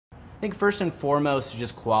think first and foremost is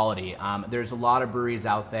just quality. There's a lot of breweries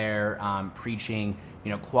out there preaching,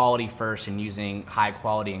 quality first and using high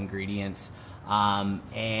quality ingredients.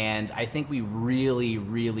 And I think we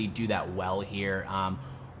really do that well here.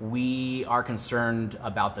 We are concerned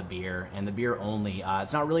about the beer and the beer only.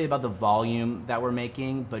 It's not really about the volume that we're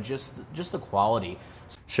making, but just the quality.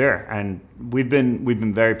 Sure, and we've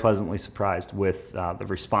been very pleasantly surprised with the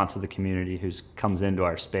response of the community who comes into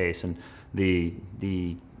our space, and the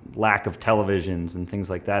lack of televisions and things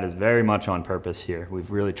like that is very much on purpose here.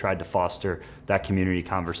 We've really tried to foster that community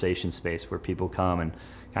conversation space where people come and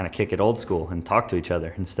kind of kick it old school and talk to each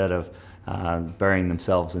other instead of burying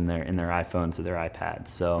themselves in their iPhones or their iPads.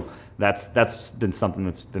 So that's been something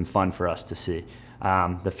that's been fun for us to see.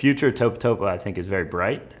 The future of Topa Topa, I think, is very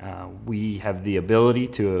bright. We have the ability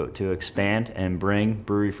to expand and bring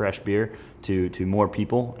brewery fresh beer to more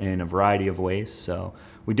people in a variety of ways. So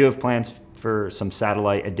we do have plans for some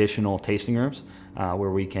satellite additional tasting rooms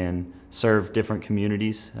where we can serve different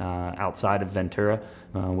communities outside of Ventura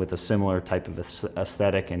with a similar type of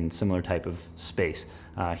aesthetic and similar type of space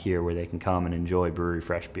here where they can come and enjoy brewery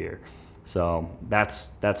fresh beer. So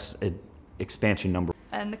that's expansion number.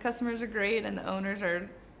 And the customers are great, and the owners are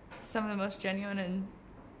some of the most genuine and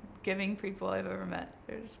giving people I've ever met.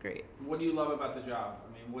 They're just great. What do you love about the job?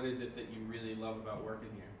 I mean, what is it that you really love about working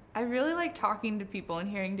here? I really like talking to people and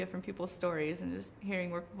hearing different people's stories and just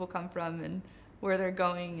hearing where people come from and where they're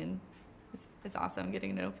going, and it's awesome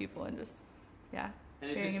getting to know people and just, yeah,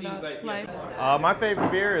 and it hearing just about seems life. My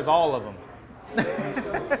favorite beer is all of them. You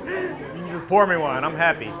can just pour me one, I'm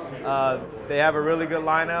happy. They have a really good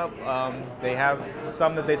lineup. They have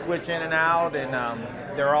some that they switch in and out, and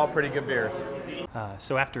they're all pretty good beers.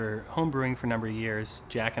 So after home brewing for a number of years,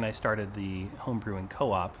 Jack and I started the home brewing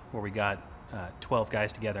co-op where we got 12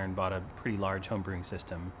 guys together and bought a pretty large home brewing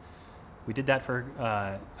system. We did that for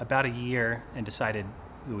about a year and decided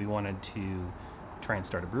that we wanted to try and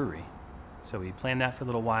start a brewery. So we planned that for a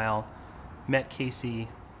little while, met Casey,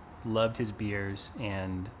 loved his beers,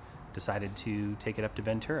 and decided to take it up to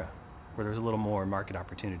Ventura, where there was a little more market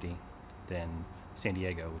opportunity than San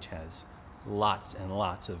Diego, which has lots and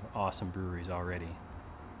lots of awesome breweries already.